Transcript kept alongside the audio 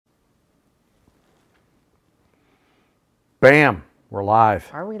Bam! We're live.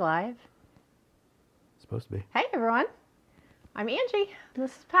 Are we live? Supposed to be. Hey everyone, I'm Angie.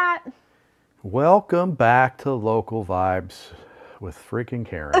 This is Pat. Welcome back to Local Vibes with freaking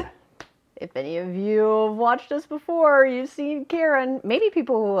Karen. If any of you have watched us before, you've seen Karen. Maybe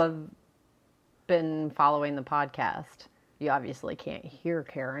people who have been following the podcast, you obviously can't hear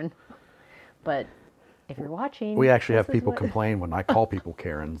Karen. But if you're watching... We actually have people complain when I call people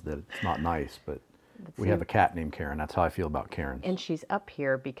Karens that it's not nice, but we have a cat named Karen. That's how I feel about Karens. And she's up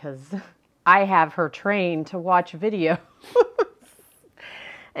here because I have her trained to watch video.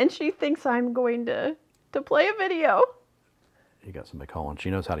 And she thinks I'm going to play a video. You got somebody calling.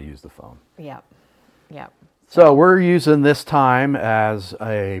 She knows how to use the phone. Yep. So we're using this time as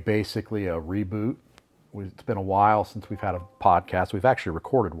basically a reboot. It's been a while since we've had a podcast. We've actually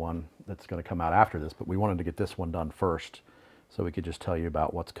recorded one that's going to come out after this, but we wanted to get this one done first so we could just tell you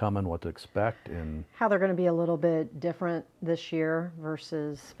about what's coming, what to expect, and how they're going to be a little bit different this year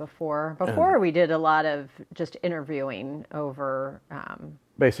versus before. Before we did a lot of just interviewing over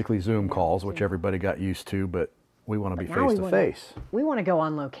basically Zoom calls, which everybody got used to, but we want to be face to face. We want to go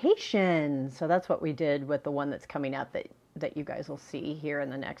on location, so that's what we did with the one that's coming up that you guys will see here in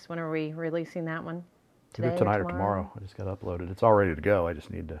the next one. Are we releasing that one today? Either tonight or tomorrow. I just got uploaded. It's all ready to go. I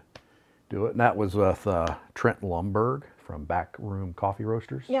just need to do it. And that was with Trent Lumberg from Backroom Coffee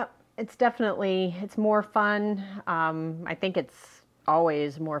Roasters. Yep. It's more fun. I think it's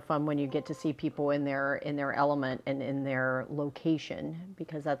always more fun when you get to see people in their element and in their location,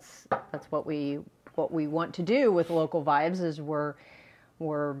 because that's what we want to do with Local Vibes is we're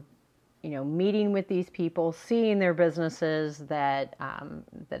meeting with these people, seeing their businesses that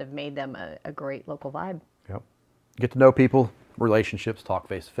have made them a great local vibe. Yep. Get to know people, relationships, talk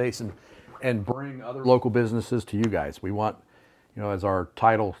face to face, and bring other local businesses to you guys. We want, as our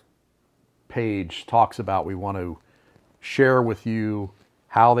title page talks about, we want to share with you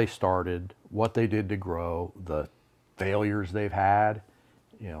how they started, what they did to grow, the failures they've had,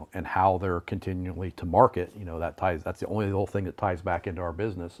 and how they're continually to market. That's the only little thing that ties back into our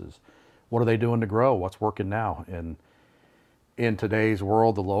business is what are they doing to grow? What's working now? And in today's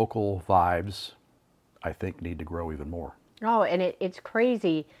world, the local vibes, I think, need to grow even more. Oh, and it's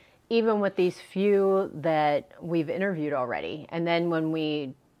crazy, even with these few that we've interviewed already. And then when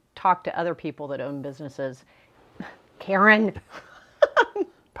we talk to other people that own businesses, Karen.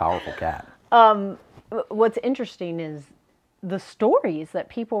 Powerful cat. What's interesting is the stories that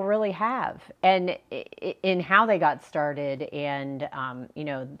people really have, and in how they got started, and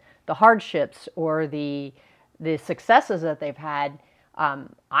the hardships or the successes that they've had.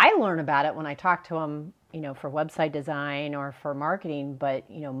 I learn about it when I talk to them, for website design or for marketing, but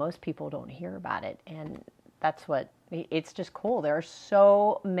most people don't hear about it, and it's just cool. There are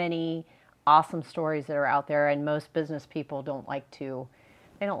so many awesome stories that are out there, and most business people don't like to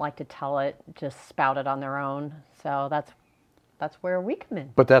tell it, just spout it on their own. So that's where we come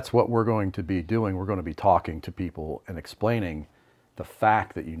in. But that's what we're going to be doing. We're going to be talking to people and explaining the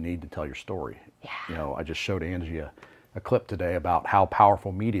fact that you need to tell your story. Yeah. I just showed Angie a clip today about how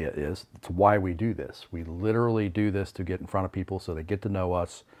powerful media is. It's why we do this. We literally do this to get in front of people so they get to know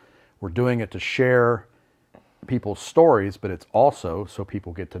us. We're doing it to share people's stories, but it's also so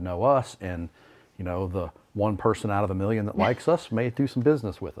people get to know us, and the one person out of a million that likes us may do some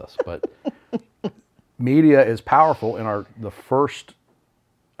business with us. But media is powerful. In the first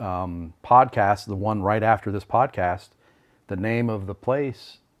podcast, the one right after this podcast, the name of the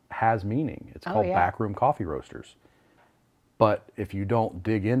place has meaning. It's called Backroom Coffee Roasters. But if you don't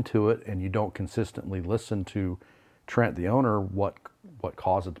dig into it and you don't consistently listen to Trent, the owner, what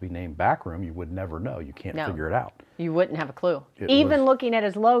caused it to be named Backroom, you would never know. You can't figure it out. You wouldn't have a clue. Even looking at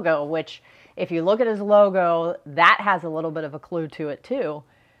his logo, which if you look at his logo, that has a little bit of a clue to it too.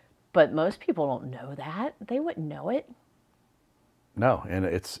 But most people don't know that. They wouldn't know it. No, and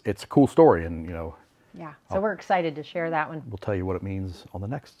it's a cool story, and Yeah, so we're excited to share that one. We'll tell you what it means on the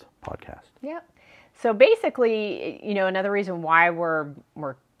next podcast. Yep. So basically, another reason why we're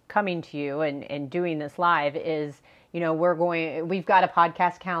coming to you and doing this live is, we've got a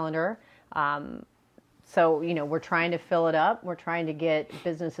podcast calendar. So, we're trying to fill it up. We're trying to get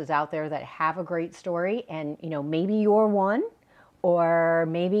businesses out there that have a great story, and, maybe you're one, or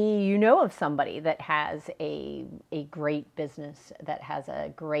maybe of somebody that has a great business that has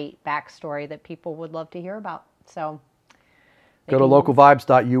a great backstory that people would love to hear about. So go to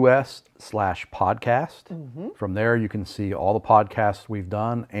localvibes.us/podcast. Mm-hmm. From there, you can see all the podcasts we've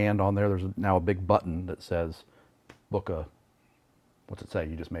done, and on there, there's now a big button that says book a, what's it say?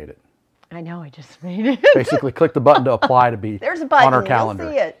 You just made it. I know, I just made it. Basically, click the button to apply to be There's a button, on our calendar.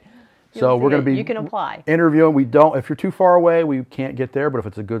 You'll see it. So we're going to be You can apply. interviewing. If you're too far away, we can't get there. But if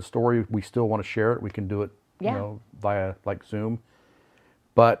it's a good story, we still want to share it. We can do it, via like Zoom.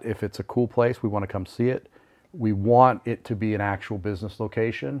 But if it's a cool place, we want to come see it. We want it to be an actual business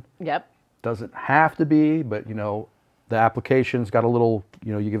location. Yep. Doesn't have to be, but the application's got a little,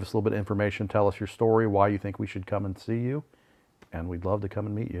 you give us a little bit of information, tell us your story, why you think we should come and see you. And we'd love to come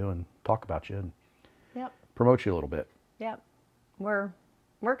and meet you and talk about you and promote you a little bit. Yep. We're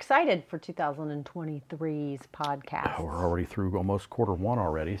excited for 2023's podcast. We're already through almost Q1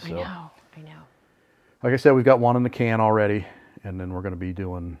 already. So I know. Like I said, we've got one in the can already, and then we're going to be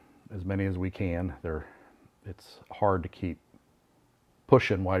doing as many as we can. It's hard to keep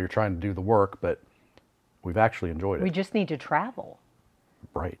pushing while you're trying to do the work, but we've actually enjoyed it. We just need to travel.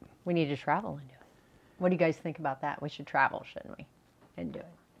 Right. We need to travel and do it. What do you guys think about that? We should travel, shouldn't we? And do it.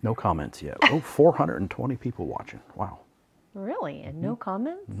 No comments yet. 420 people watching. Wow. Really? And no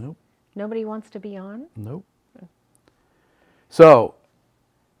comments? Nope. Nobody wants to be on? Nope. So,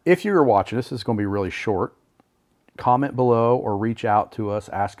 if you're watching, this is going to be really short. Comment below or reach out to us.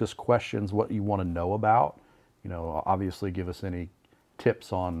 Ask us questions, what you want to know about. Obviously give us any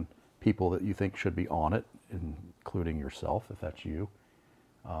tips on people that you think should be on it, including yourself, if that's you.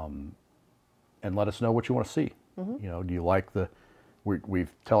 And let us know what you want to see. Mm-hmm. Do you like we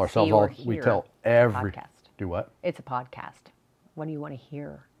tell ourselves all, we tell every, podcast. Do what? It's a podcast. What do you want to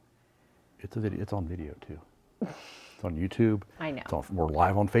hear? It's a video. It's on video too. It's on YouTube. I know. We're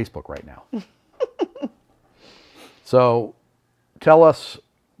live on Facebook right now. So tell us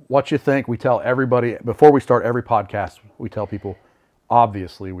what you think. We tell everybody, before we start every podcast, we tell people,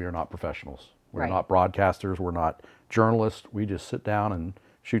 obviously we are not professionals. We're not broadcasters. We're not journalists. We just sit down and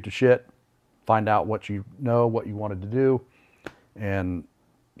shoot the shit, find out what you know, what you wanted to do, and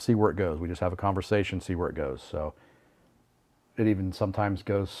see where it goes. We just have a conversation, see where it goes. So it even sometimes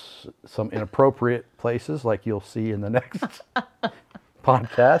goes some inappropriate places, like you'll see in the next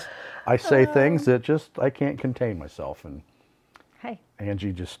podcast. I say things that I can't contain myself, and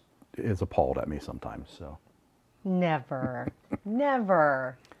Angie just is appalled at me sometimes. So never.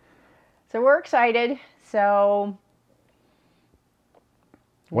 So we're excited. So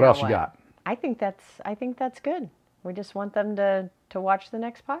what else you got? I think that's good. We just want them to watch the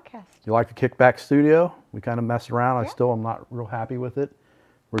next podcast. You like the Kickback Studio? We kind of messed around. I still am not real happy with it.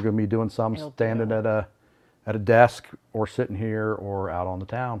 We're going to be doing some standing at a desk or sitting here or out on the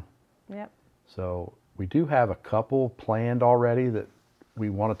town. Yep. So we do have a couple planned already that we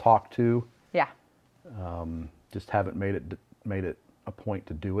want to talk to. Yeah. Just haven't made it a point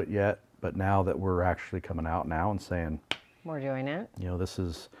to do it yet. But now that we're actually coming out now and saying we're doing it. This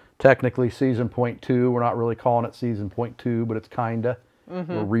is technically season .2. We're not really calling it season .2, but it's kinda.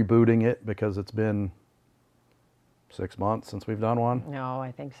 Mm-hmm. We're rebooting it because it's been 6 months since we've done one. No,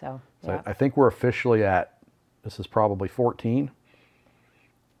 I think so. So I think we're officially this is probably 14,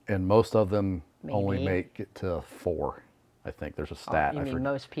 and most of them only make it to 4. I think there's a stat. You mean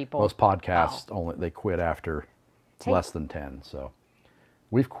most people? Most podcasts they quit after less than 10. So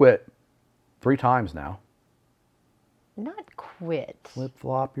we've quit 3 times now. Not quit. Flip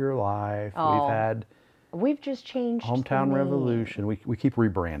flop your life. We've just changed Hometown Revolution. We keep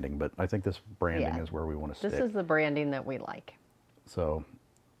rebranding, but I think this branding is where we want to stick. This is the branding that we like. So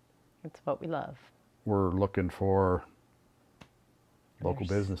it's what we love. We're looking for local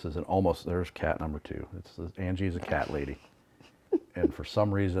businesses, and there's cat number 2. Angie's a cat lady, and for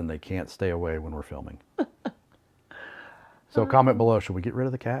some reason they can't stay away when we're filming. So comment below. Should we get rid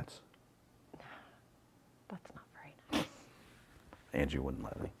of the cats? That's not very nice. Angie wouldn't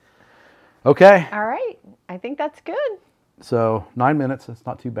let me. Okay. All right. I think that's good. So 9 minutes. That's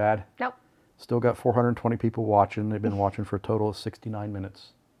not too bad. Nope. Still got 420 people watching. They've been watching for a total of 69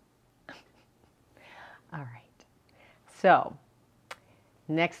 minutes. All right. So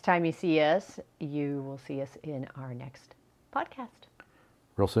next time you see us, you will see us in our next podcast.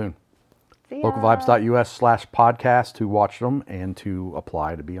 Real soon. See ya. Localvibes.us/podcast to watch them and to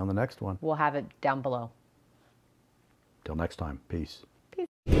apply to be on the next one. We'll have it down below. Till next time. Peace.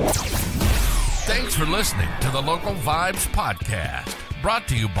 Thanks for listening to the Local Vibes Podcast, brought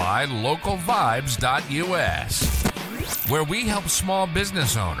to you by localvibes.us, where we help small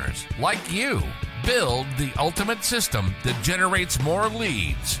business owners like you build the ultimate system that generates more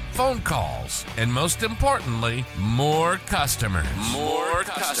leads, phone calls, and most importantly, more customers. More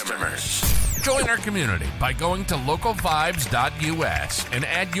customers. Join our community by going to localvibes.us and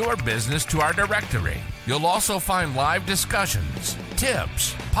add your business to our directory. You'll also find live discussions,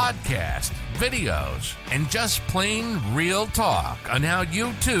 tips, podcasts, videos, and just plain real talk on how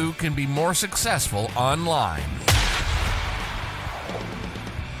you too can be more successful online.